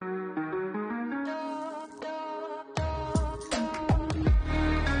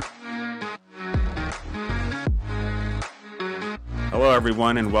Hello,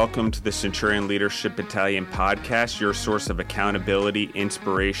 everyone, and welcome to the Centurion Leadership Battalion podcast, your source of accountability,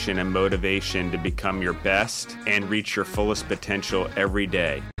 inspiration, and motivation to become your best and reach your fullest potential every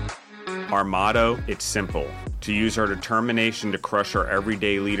day. Our motto, it's simple: to use our determination to crush our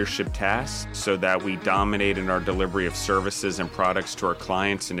everyday leadership tasks so that we dominate in our delivery of services and products to our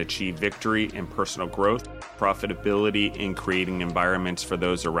clients and achieve victory and personal growth, profitability, and creating environments for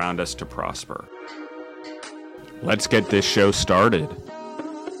those around us to prosper. Let's get this show started.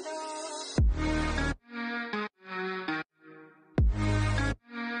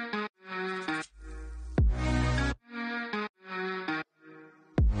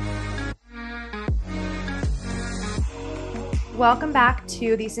 Welcome back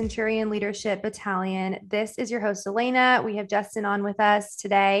to the Centurion Leadership Battalion. This is your host, Elena. We have Justin on with us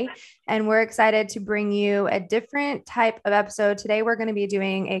today, and we're excited to bring you a different type of episode. Today, we're going to be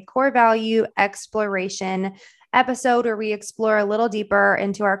doing a core value exploration episode where we explore a little deeper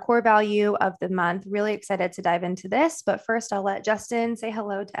into our core value of the month. Really excited to dive into this, but first I'll let Justin say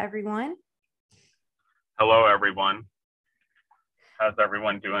hello to everyone. Hello, everyone. How's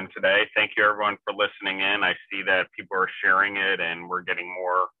everyone doing today? Thank you, everyone, for listening in. I see that people are sharing it, and we're getting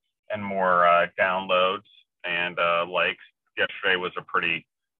more and more downloads and likes. Yesterday was a pretty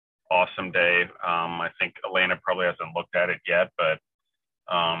awesome day. I think Elena probably hasn't looked at it yet, but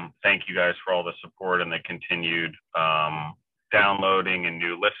thank you guys for all the support and the continued downloading and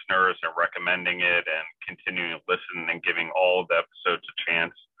new listeners and recommending it and continuing to listen and giving all of the episodes a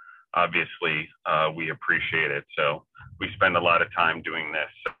chance. Obviously, we appreciate it. So we spend a lot of time doing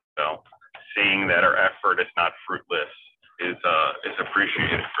this. So seeing that our effort is not fruitless is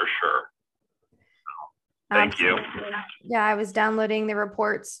appreciated for sure. Thank you. Yeah, I was downloading the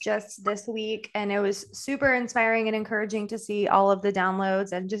reports just this week, and it was super inspiring and encouraging to see all of the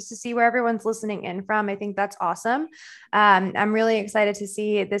downloads and just to see where everyone's listening in from. I think that's awesome. I'm really excited to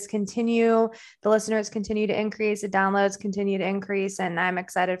see this continue. The listeners continue to increase, the downloads continue to increase, and I'm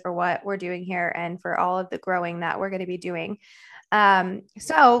excited for what we're doing here and for all of the growing that we're going to be doing.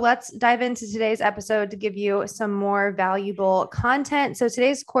 So let's dive into today's episode to give you some more valuable content. So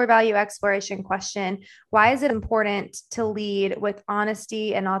today's core value exploration question: why is it important to lead with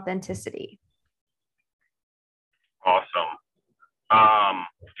honesty and authenticity? Awesome.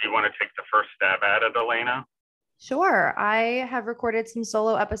 Do you want to take the first stab at it, Elena? Sure. I have recorded some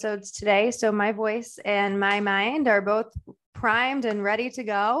solo episodes today, so my voice and my mind are both primed and ready to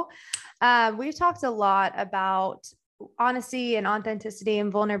go. We've talked a lot about honesty and authenticity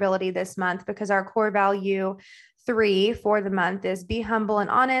and vulnerability this month because our core value 3 for the month is be humble and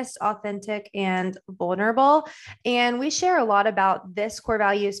honest, authentic and vulnerable. And we share a lot about this core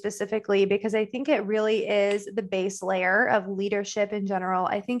value specifically because I think it really is the base layer of leadership in general.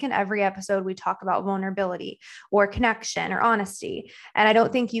 I think in every episode we talk about vulnerability or connection or honesty. And I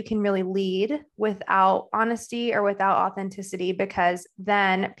don't think you can really lead without honesty or without authenticity, because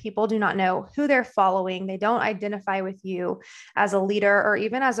then people do not know who they're following. They don't identify with you as a leader or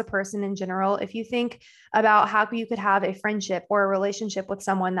even as a person in general. If you think about how you could have a friendship or a relationship with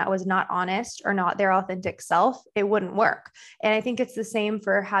someone that was not honest or not their authentic self, it wouldn't work. And I think it's the same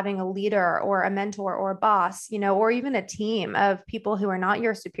for having a leader or a mentor or a boss, or even a team of people who are not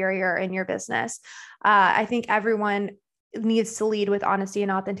your superior in your business. I think everyone needs to lead with honesty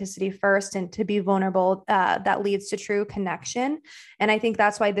and authenticity first, and to be vulnerable, that leads to true connection. And I think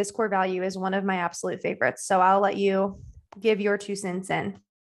that's why this core value is one of my absolute favorites. So I'll let you give your 2 cents in.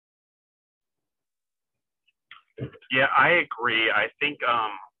 Yeah, I agree. I think,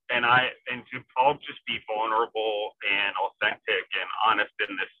 I'll just be vulnerable and authentic and honest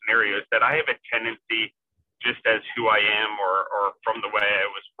in this scenario, is that I have a tendency, just as who I am or from the way I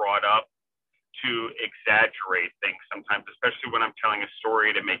was brought up, to exaggerate things sometimes, especially when I'm telling a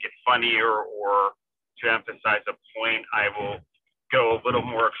story to make it funnier or to emphasize a point. I will go a little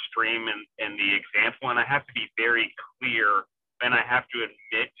more extreme in the example, and I have to be very clear, and I have to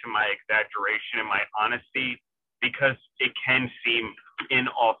admit to my exaggeration and my honesty, because it can seem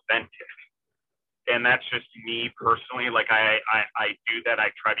inauthentic. And that's just me personally. Like I do that.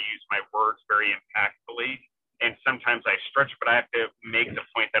 I try to use my words very impactfully. And sometimes I stretch, but I have to make the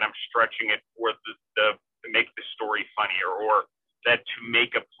point that I'm stretching it for to make the story funnier, or that to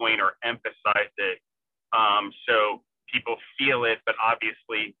make a point or emphasize it. So people feel it, but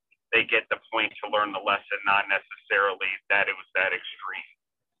obviously they get the point to learn the lesson, not necessarily that it was that extreme.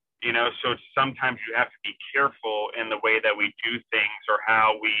 So sometimes you have to be careful in the way that we do things or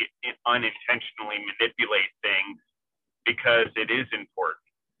how we unintentionally manipulate things, because it is important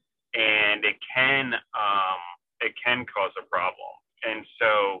and it can cause a problem. And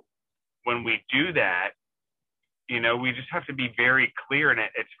so when we do that, we just have to be very clear, and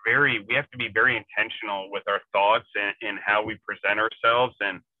we have to be very intentional with our thoughts and how we present ourselves.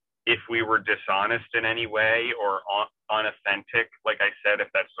 And if we were dishonest in any way or unauthentic, like I said, if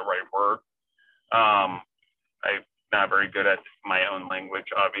that's the right word, I'm not very good at my own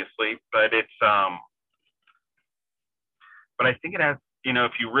language, obviously, but but I think it has,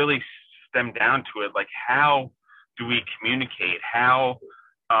 if you really stem down to it, like, how do we communicate? How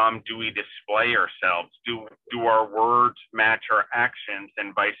do we display ourselves? Do our words match our actions,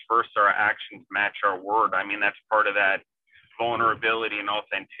 and vice versa, our actions match our word? I mean, that's part of that vulnerability and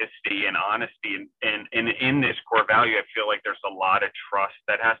authenticity and honesty. And in this core value, I feel like there's a lot of trust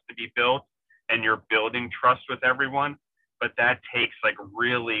that has to be built, and you're building trust with everyone. But that takes like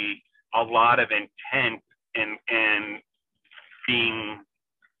really a lot of intent and being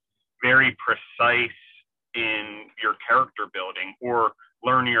very precise in your character building, or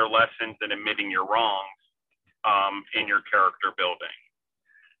learning your lessons and admitting your wrongs in your character building.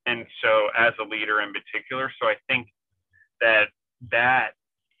 And so as a leader in particular, so I think that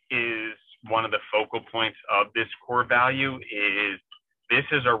is one of the focal points of this core value. Is this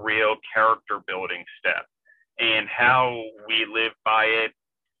is a real character building step, and how we live by it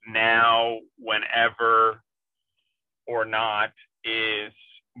now, whenever or not, is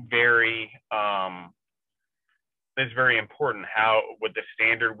very important. How, with the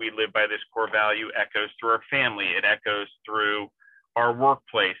standard we live by, this core value echoes through our family, it echoes through our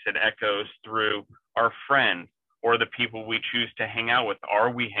workplace, it echoes through our friends or the people we choose to hang out with. Are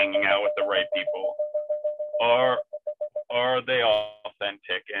we hanging out with the right people? Are they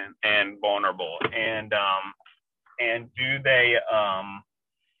authentic and vulnerable? And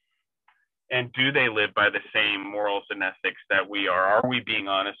do they live by the same morals and ethics that we are? Are we being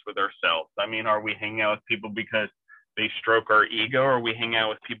honest with ourselves? I mean, are we hanging out with people because they stroke our ego, or are we hanging out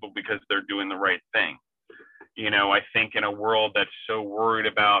with people because they're doing the right thing? I think in a world that's so worried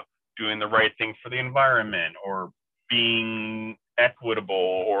about doing the right thing for the environment, or being equitable,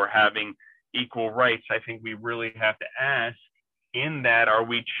 or having equal rights, I think we really have to ask, in that, are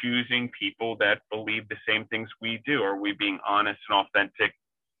we choosing people that believe the same things we do? Are we being honest and authentic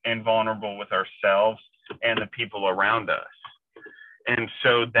and vulnerable with ourselves and the people around us? And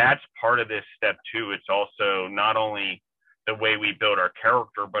so that's part of this step too. It's also not only the way we build our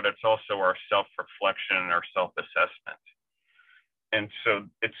character, but it's also our self-reflection and our self-assessment. And so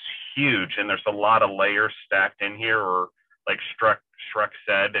it's huge, and there's a lot of layers stacked in here, or like Shrek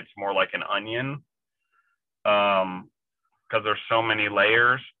said, it's more like an onion, because there's so many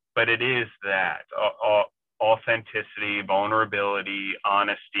layers. But it is that authenticity, vulnerability,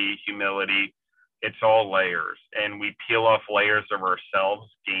 honesty, humility. It's all layers, and we peel off layers of ourselves,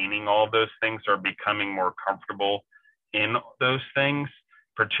 gaining all those things, or becoming more comfortable in those things,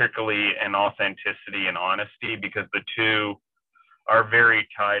 particularly in authenticity and honesty, because the two are very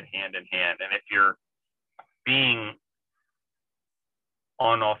tied hand in hand. And if you're being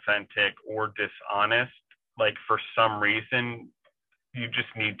unauthentic or dishonest, like, for some reason, you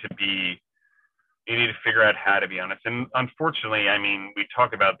need to figure out how to be honest. And unfortunately, I mean, we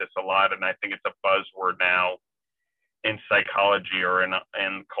talk about this a lot, and I think it's a buzzword now in psychology, or in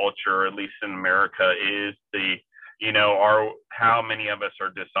culture, at least in America, is how many of us are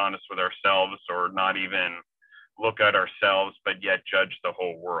dishonest with ourselves, or not even look at ourselves, but yet judge the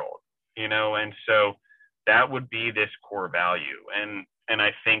whole world, and so that would be this core value. And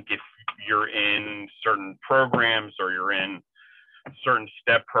I think if you're in certain programs, or you're in certain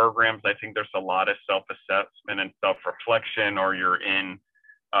step programs, I think there's a lot of self-assessment and self-reflection, or you're in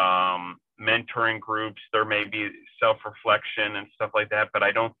mentoring groups, there may be self-reflection and stuff like that. But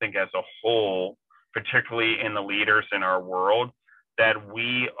I don't think as a whole, particularly in the leaders in our world, that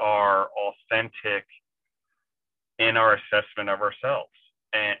we are authentic in our assessment of ourselves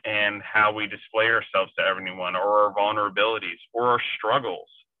and how we display ourselves to everyone, or our vulnerabilities, or our struggles.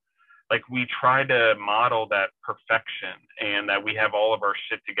 Like, we try to model that perfection, and that we have all of our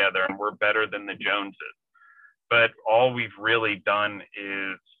shit together and we're better than the Joneses. But all we've really done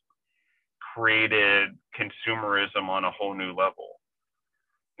is created consumerism on a whole new level,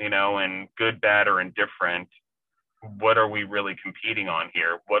 and good, bad, or indifferent. What are we really competing on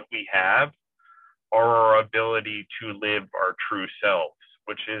here? What we have are our ability to live our true selves,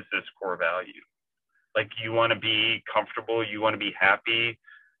 which is this core value. Like, you want to be comfortable, you want to be happy,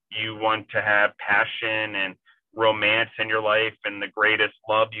 you want to have passion and romance in your life, and the greatest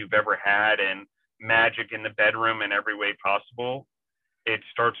love you've ever had, and magic in the bedroom in every way possible. It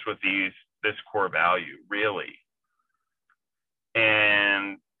starts with this core value, really.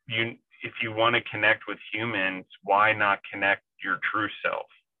 And if you want to connect with humans, why not connect your true self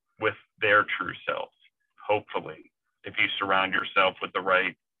with their true self, hopefully? if you surround yourself with the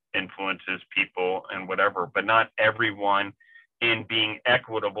right influences, people, and whatever. But not everyone, in being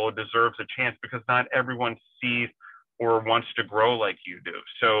equitable, deserves a chance, because not everyone sees or wants to grow like you do.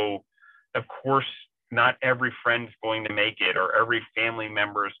 So, of course, not every friend's going to make it, or every family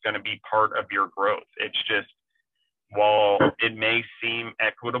member is going to be part of your growth. It's just, while it may seem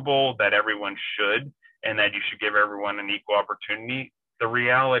equitable that everyone should, and that you should give everyone an equal opportunity, the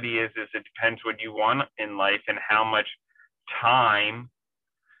reality is it depends what you want in life and how much time,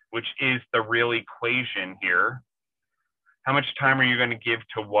 which is the real equation here. How much time are you going to give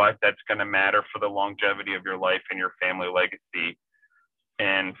to what that's going to matter for the longevity of your life and your family legacy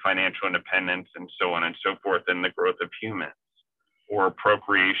and financial independence and so on and so forth, and the growth of humans, or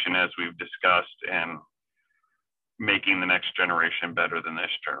procreation, as we've discussed, and making the next generation better than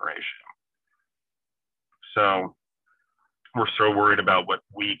this generation. So we're so worried about what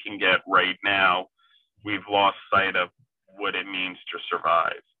we can get right now, we've lost sight of what it means to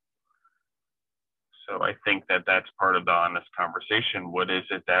survive. So I think that that's part of the honest conversation. What is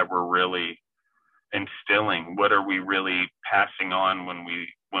it that we're really instilling? What are we really passing on when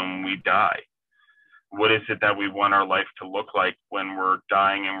we die? What is it that we want our life to look like when we're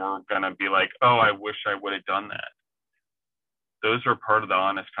dying, and we're going to be like, oh, I wish I would have done that? Those are part of the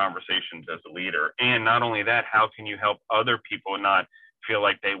honest conversations as a leader. And not only that, how can you help other people not feel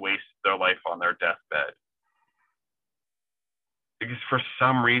like they wasted their life on their deathbed? Because for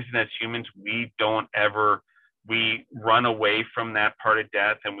some reason, as humans, we run away from that part of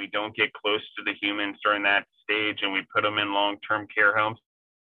death, and we don't get close to the humans during that stage, and we put them in long-term care homes.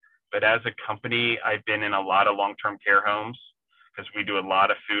 But as a company, I've been in a lot of long-term care homes, because we do a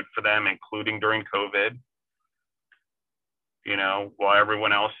lot of food for them, including during COVID. You know, while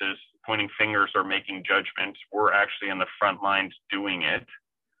everyone else is pointing fingers or making judgments, we're actually in the front lines doing it.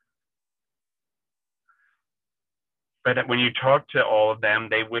 But when you talk to all of them,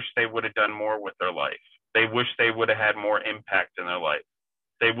 they wish they would have done more with their life. They wish they would have had more impact in their life.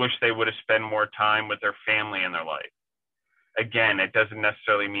 They wish they would have spent more time with their family in their life. Again, it doesn't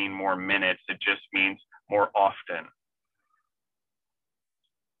necessarily mean more minutes. It just means more often.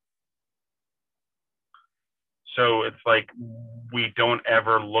 So it's like we don't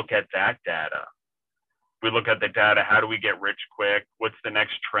ever look at that data. We look at the data. How do we get rich quick? What's the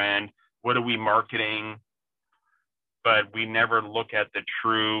next trend? What are we marketing? But we never look at the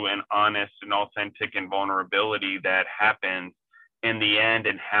true and honest and authentic and vulnerability that happens in the end,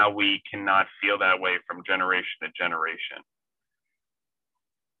 and how we cannot feel that way from generation to generation.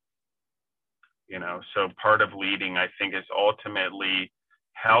 You know, so part of leading, I think, is ultimately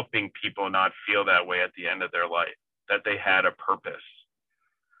helping people not feel that way at the end of their life, that they had a purpose.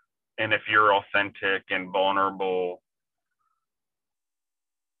 And if you're authentic and vulnerable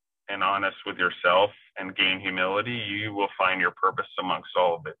and honest with yourself and gain humility, you will find your purpose amongst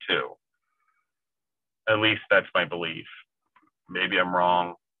all of it too. At least that's my belief. Maybe I'm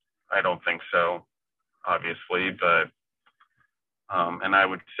wrong. I don't think so, obviously, but and I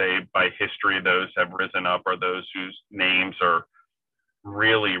would say by history, those have risen up are those whose names are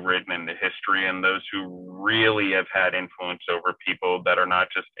really written into history, and those who really have had influence over people that are not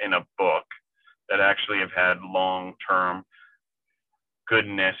just in a book, that actually have had long-term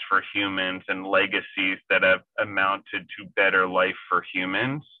goodness for humans and legacies that have amounted to better life for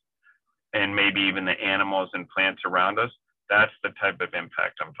humans and maybe even the animals and plants around us. That's the type of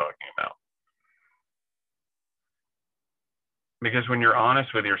impact I'm talking about. Because when you're honest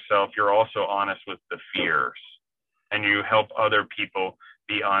with yourself, you're also honest with the fears, and you help other people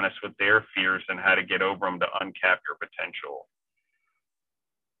be honest with their fears and how to get over them to uncap your potential.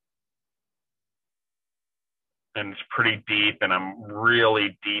 And it's pretty deep, and I'm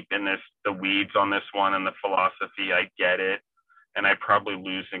really deep in the weeds on this one and the philosophy. I get it, and I'm probably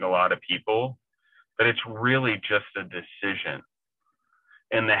losing a lot of people, but it's really just a decision.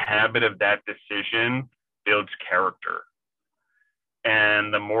 And the habit of that decision builds character.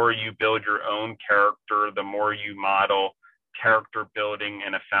 And the more you build your own character, the more you model character building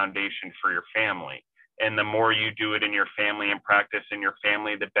and a foundation for your family. And the more you do it in your family and practice in your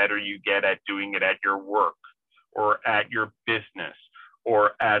family, the better you get at doing it at your work or at your business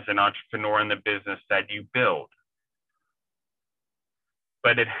or as an entrepreneur in the business that you build.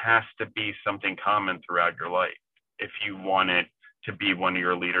 But it has to be something common throughout your life if you want it to be one of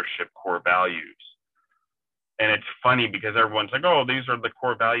your leadership core values. And it's funny because everyone's like, oh, these are the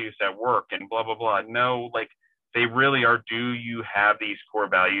core values at work and blah, blah, blah. No, like they really are. Do you have these core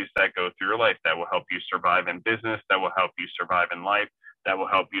values that go through your life that will help you survive in business, that will help you survive in life, that will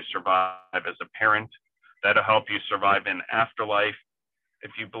help you survive as a parent, that will help you survive in afterlife if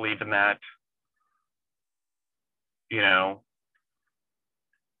you believe in that? you know,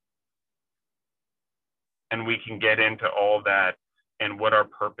 and we can get into all that and what our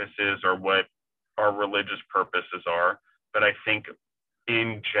purpose is or what our religious purposes are. But I think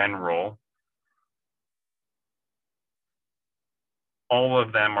in general, all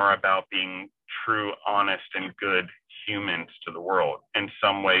of them are about being true, honest, and good humans to the world in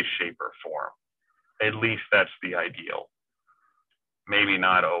some way, shape, or form. At least that's the ideal. Maybe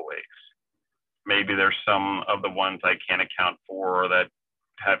not always. Maybe there's some of the ones I can't account for that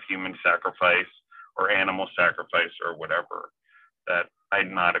have human sacrifice or animal sacrifice or whatever that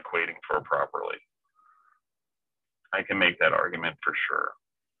I'm not equating for properly. I can make that argument for sure.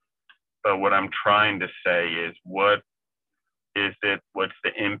 But what I'm trying to say is, what is it? What's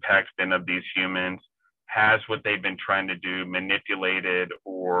the impact been of these humans? Has what they've been trying to do manipulated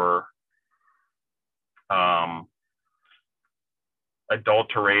or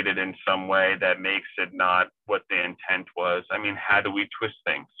adulterated in some way that makes it not what the intent was? I mean, how do we twist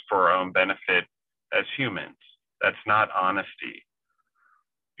things for our own benefit as humans? That's not honesty,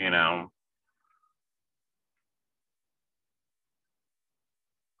 you know?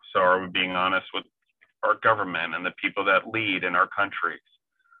 So are we being honest with our government and the people that lead in our countries?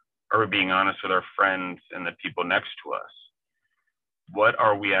 Are we being honest with our friends and the people next to us? What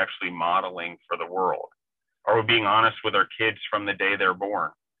are we actually modeling for the world? Are we being honest with our kids from the day they're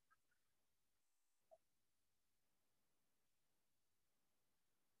born?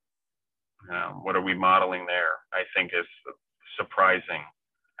 What are we modeling there? I think is surprising.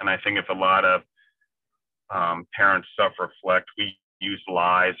 And I think if a lot of parents self-reflect, we use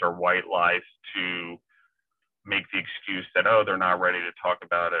lies or white lies to make the excuse that, oh, they're not ready to talk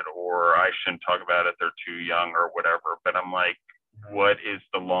about it, or I shouldn't talk about it, they're too young or whatever. But I'm like, what is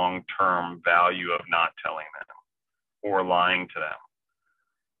the long-term value of not telling them or lying to them?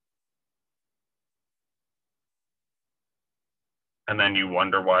 And then you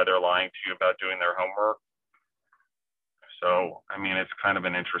wonder why they're lying to you about doing their homework. So, I mean, it's kind of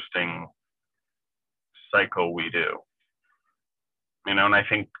an interesting cycle we do. You know, and I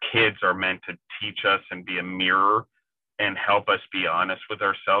think kids are meant to teach us and be a mirror and help us be honest with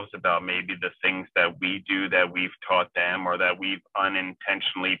ourselves about maybe the things that we do that we've taught them or that we've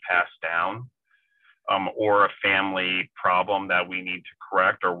unintentionally passed down, or a family problem that we need to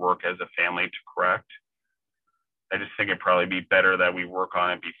correct or work as a family to correct. I just think it'd probably be better that we work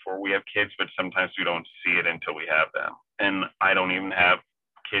on it before we have kids, but sometimes we don't see it until we have them. And I don't even have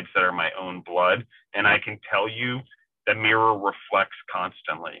kids that are my own blood. And I can tell you the mirror reflects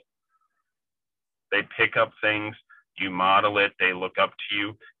constantly. They pick up things, you model it, they look up to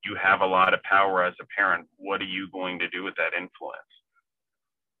you. You have a lot of power as a parent. What are you going to do with that influence?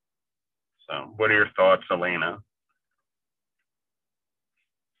 So what are your thoughts, Elena?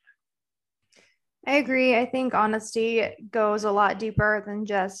 I agree. I think honesty goes a lot deeper than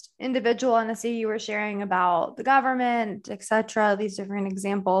just individual honesty. You were sharing about the government, etc., these different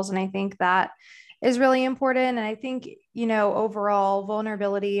examples. And I think that is really important. And I think, you know, overall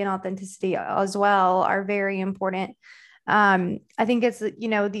vulnerability and authenticity as well are very important. I think it's, you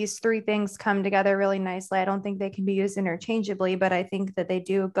know, these three things come together really nicely. I don't think they can be used interchangeably, but I think that they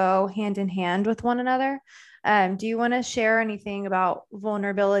do go hand in hand with one another. Do you want to share anything about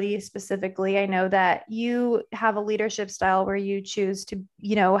vulnerability specifically? I know that you have a leadership style where you choose to,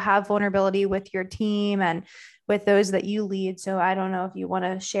 you know, have vulnerability with your team and with those that you lead. So I don't know if you want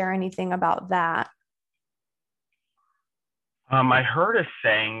to share anything about that. I heard a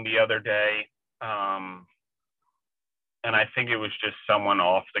saying the other day, and I think it was just someone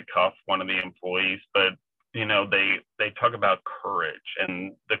off the cuff, one of the employees, but you know, they talk about courage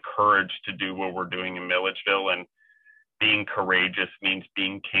and the courage to do what we're doing in Milledgeville, and being courageous means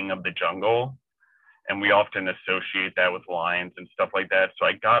being king of the jungle. And we often associate that with lions and stuff like that. So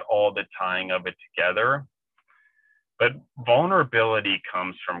I got all the tying of it together. But vulnerability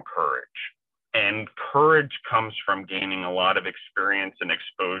comes from courage. And courage comes from gaining a lot of experience and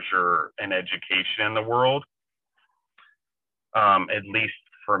exposure and education in the world. At least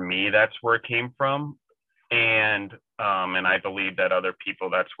for me, that's where it came from. And I believe that other people,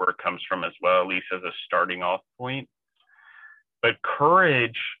 that's where it comes from as well, at least as a starting off point. But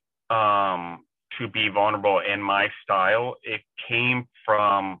courage, to be vulnerable in my style, it came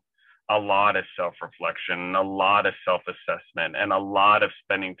from a lot of self-reflection, a lot of self-assessment, and a lot of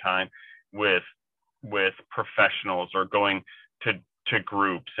spending time with professionals or going to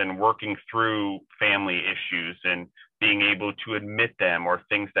groups and working through family issues and being able to admit them or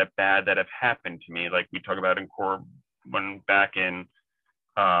things that have happened to me, like we talk about in core when back in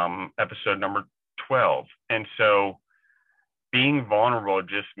episode number 12. And so being vulnerable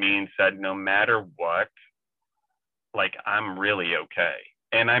just means that no matter what, like I'm really okay.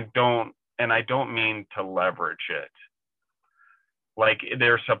 And I don't mean to leverage it. Like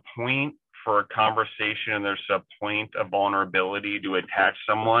there's a point for a conversation and there's a point of vulnerability to attach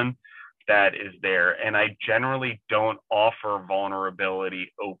someone that is there. And I generally don't offer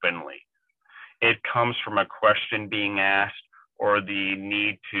vulnerability openly. It comes from a question being asked or the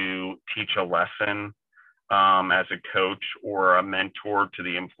need to teach a lesson as a coach or a mentor to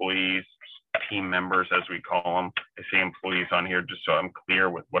the employees, team members, as we call them. I say employees on here just so I'm clear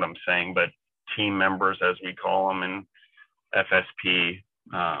with what I'm saying, but team members, as we call them in FSP,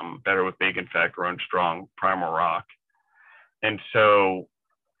 Better with Bacon Fat, Growing Strong, Primal Rock. And so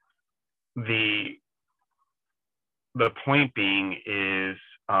the point being is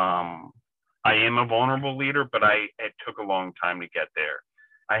I am a vulnerable leader, but it took a long time to get there.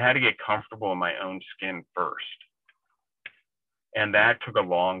 I had to get comfortable in my own skin first. And that took a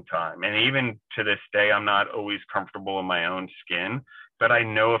long time. And even to this day, I'm not always comfortable in my own skin, but I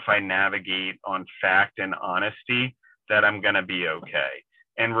know if I navigate on fact and honesty, that I'm going to be okay.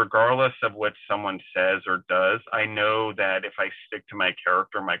 And regardless of what someone says or does, I know that if I stick to my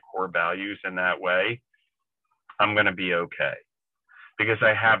character, my core values in that way, I'm going to be okay because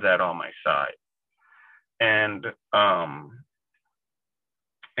I have that on my side. And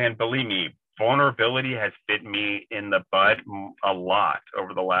believe me, vulnerability has bit me in the butt a lot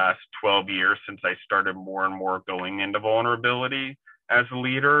over the last 12 years since I started more and more going into vulnerability as a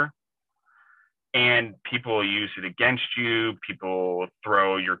leader. And people use it against you. People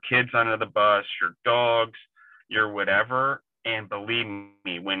throw your kids under the bus, your dogs, your whatever. And believe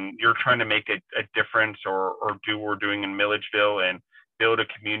me, when you're trying to make a difference or do what we're doing in Milledgeville and build a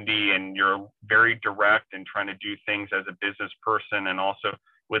community, and you're very direct and trying to do things as a business person and also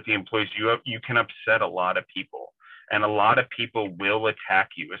with the employees, you can upset a lot of people. And a lot of people will attack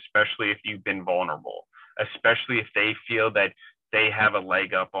you, especially if you've been vulnerable, especially if they feel that they have a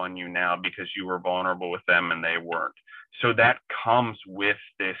leg up on you now because you were vulnerable with them and they weren't. So that comes with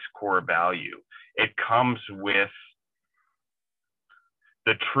this core value. It comes with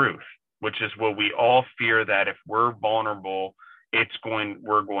the truth, which is what we all fear, that if we're vulnerable,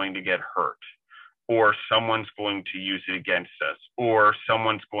 we're going to get hurt, or someone's going to use it against us, or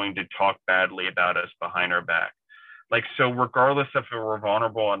someone's going to talk badly about us behind our back. Like, so regardless of if we're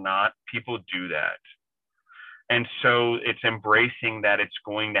vulnerable or not, people do that. And so it's embracing that it's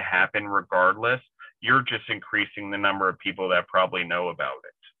going to happen regardless. You're just increasing the number of people that probably know about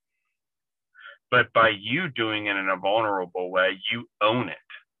it. But by you doing it in a vulnerable way, you own it.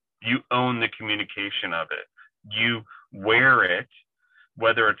 You own the communication of it. You wear it,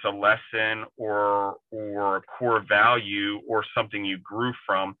 whether it's a lesson or a core value or something you grew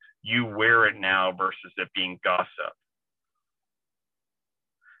from, you wear it now versus it being gossip.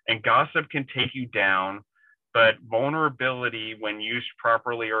 And gossip can take you down. But vulnerability, when used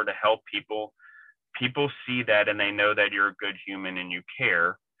properly or to help people, people see that and they know that you're a good human and you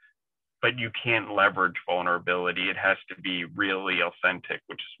care, but you can't leverage vulnerability. It has to be really authentic,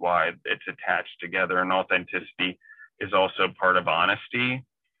 which is why it's attached together. And authenticity is also part of honesty.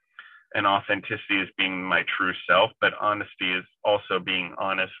 And authenticity is being my true self, but honesty is also being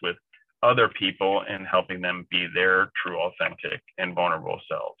honest with other people and helping them be their true, authentic, and vulnerable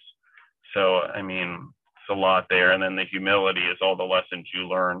selves. So, I mean, a lot there. And then the humility is all the lessons you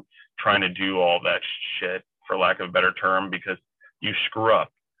learn trying to do all that shit, for lack of a better term, because you screw up.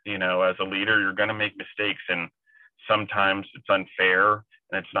 You know, as a leader, you're going to make mistakes, and sometimes it's unfair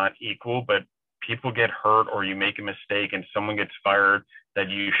and it's not equal, but people get hurt, or you make a mistake and someone gets fired that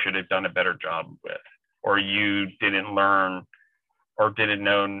you should have done a better job with, or you didn't learn or didn't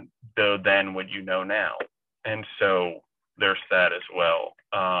know then what you know now. And so there's that as well.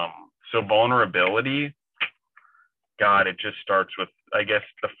 So vulnerability, God, it just starts with, I guess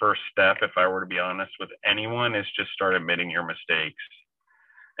the first step, if I were to be honest with anyone, is just start admitting your mistakes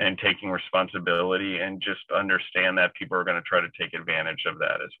and taking responsibility, and just understand that people are going to try to take advantage of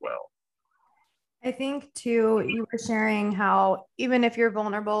that as well. I think too, you were sharing how even if you're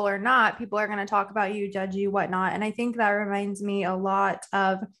vulnerable or not, people are going to talk about you, judge you, whatnot. And I think that reminds me a lot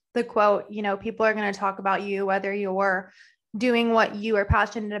of the quote, you know, people are going to talk about you, whether you're doing what you are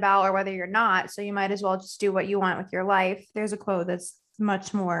passionate about or whether you're not. So you might as well just do what you want with your life. There's a quote that's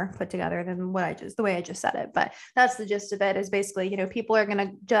much more put together than the way I just said it, but that's the gist of it, is basically, you know, people are going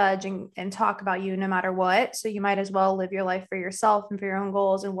to judge and talk about you no matter what. So you might as well live your life for yourself and for your own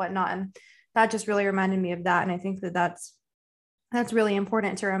goals and whatnot. And that just really reminded me of that. And I think that's really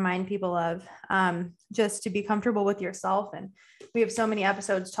important to remind people of, just to be comfortable with yourself. And we have so many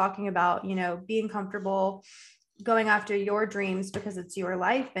episodes talking about, you know, being comfortable, going after your dreams because it's your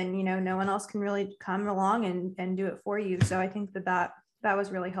life, and no one else can really come along and do it for you. So I think that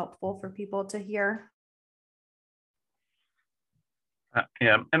was really helpful for people to hear.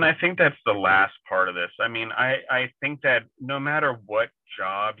 Yeah, and I think that's the last part of this. I mean, I think that no matter what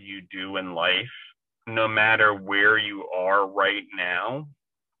job you do in life, no matter where you are right now,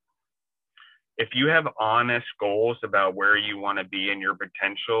 if you have honest goals about where you want to be in your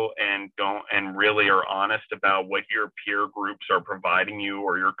potential, and really are honest about what your peer groups are providing you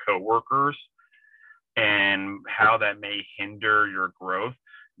or your coworkers and how that may hinder your growth,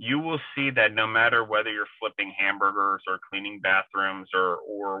 you will see that no matter whether you're flipping hamburgers or cleaning bathrooms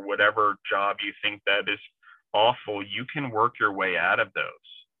or whatever job you think that is awful, you can work your way out of those.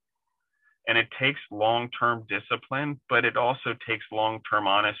 And it takes long-term discipline, but it also takes long-term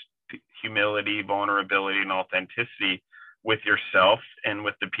honest humility, vulnerability, and authenticity with yourself and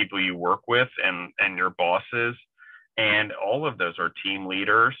with the people you work with and your bosses. And all of those are team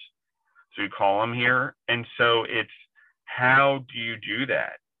leaders, so we call them here. And so it's, how do you do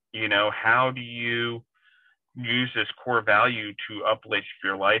that? How do you use this core value to uplift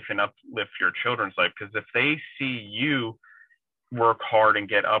your life and uplift your children's life? Because if they see you work hard and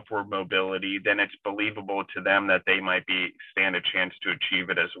get upward mobility, then it's believable to them that they might stand a chance to achieve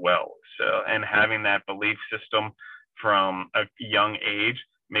it as well. So, and having that belief system from a young age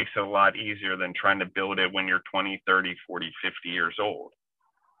makes it a lot easier than trying to build it when you're 20, 30, 40, 50 years old.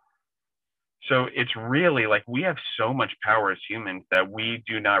 So it's really like we have so much power as humans that we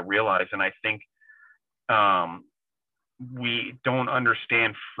do not realize. And I think we don't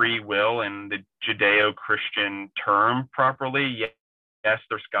understand free will in the Judeo-Christian term properly. Yes,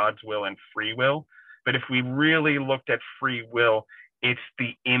 there's God's will and free will. But if we really looked at free will, it's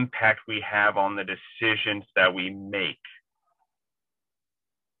the impact we have on the decisions that we make.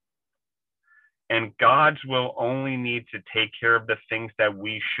 And God's will only need to take care of the things that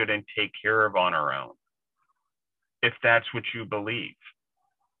we shouldn't take care of on our own, if that's what you believe.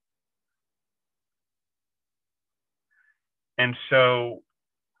 And so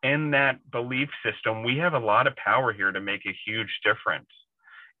in that belief system, we have a lot of power here to make a huge difference,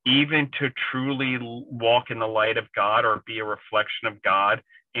 even to truly walk in the light of God or be a reflection of God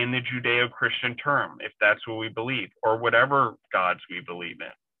in the Judeo-Christian term, if that's what we believe, or whatever gods we believe in.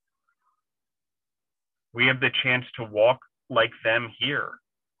 We have the chance to walk like them here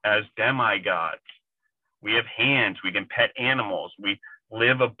as demigods. We have hands, we can pet animals, we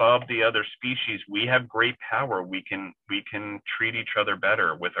live above the other species. We have great power. We can treat each other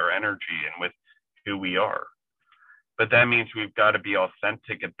better with our energy and with who we are. But that means we've got to be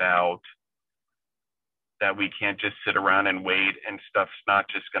authentic about that. We can't just sit around and wait and stuff's not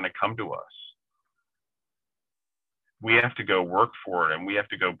just going to come to us. We have to go work for it, and we have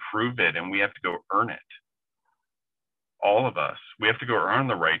to go prove it, and we have to go earn it. All of us, we have to go earn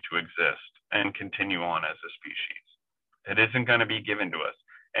the right to exist and continue on as a species. It isn't going to be given to us.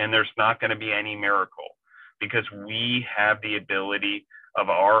 And there's not going to be any miracle, because we have the ability of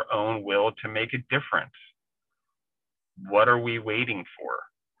our own will to make a difference. What are we waiting for?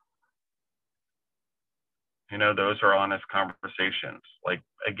 Those are honest conversations. Like,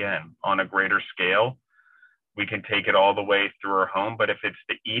 again, on a greater scale, we can take it all the way through our home. But if it's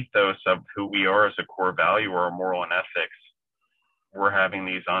the ethos of who we are as a core value or a moral and ethics, we're having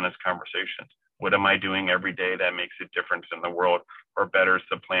these honest conversations. What am I doing every day that makes a difference in the world, or betters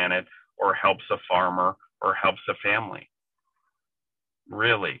the planet, or helps a farmer, or helps a family?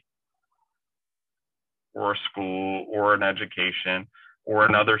 Really? Or a school, or an education, or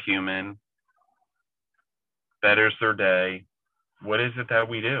another human, betters their day. What is it that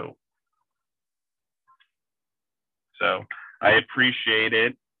we do? So I appreciate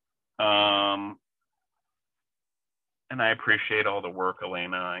it. And I appreciate all the work,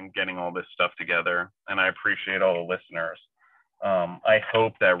 Elena, and getting all this stuff together. And I appreciate all the listeners. I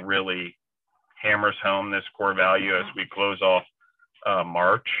hope that really hammers home this core value as we close off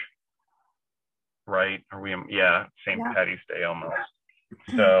March, right? Are we? Yeah, St. Patty's Day almost.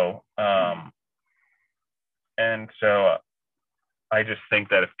 So, and so I just think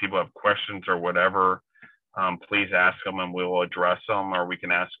that if people have questions or whatever, please ask them and we'll address them, or we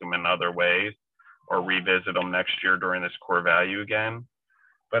can ask them in other ways, or revisit them next year during this core value again.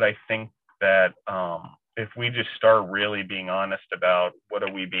 But I think that if we just start really being honest about what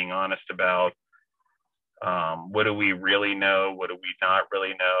are we being honest about, what do we really know, what do we not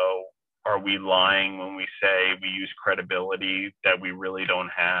really know, are we lying when we say we use credibility that we really don't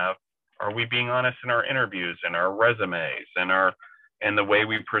have, are we being honest in our interviews and our resumes and the way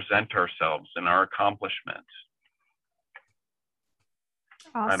we present ourselves and our accomplishments?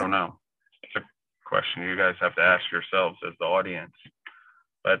 Awesome. I don't know. It's a question you guys have to ask yourselves as the audience.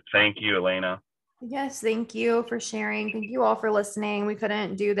 But thank you, Elena. Yes, thank you for sharing. Thank you all for listening. We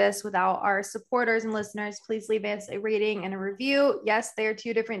couldn't do this without our supporters and listeners. Please leave us a rating and a review. Yes, they are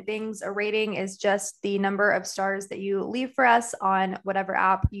two different things. A rating is just the number of stars that you leave for us on whatever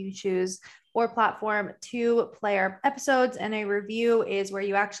app you choose or platform to play our episodes. And a review is where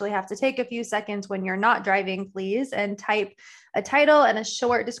you actually have to take a few seconds when you're not driving, please, and type a title and a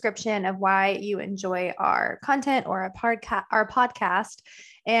short description of why you enjoy our content or our podcast.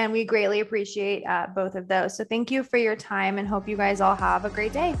 And we greatly appreciate both of those. So thank you for your time and hope you guys all have a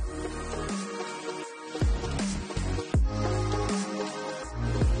great day.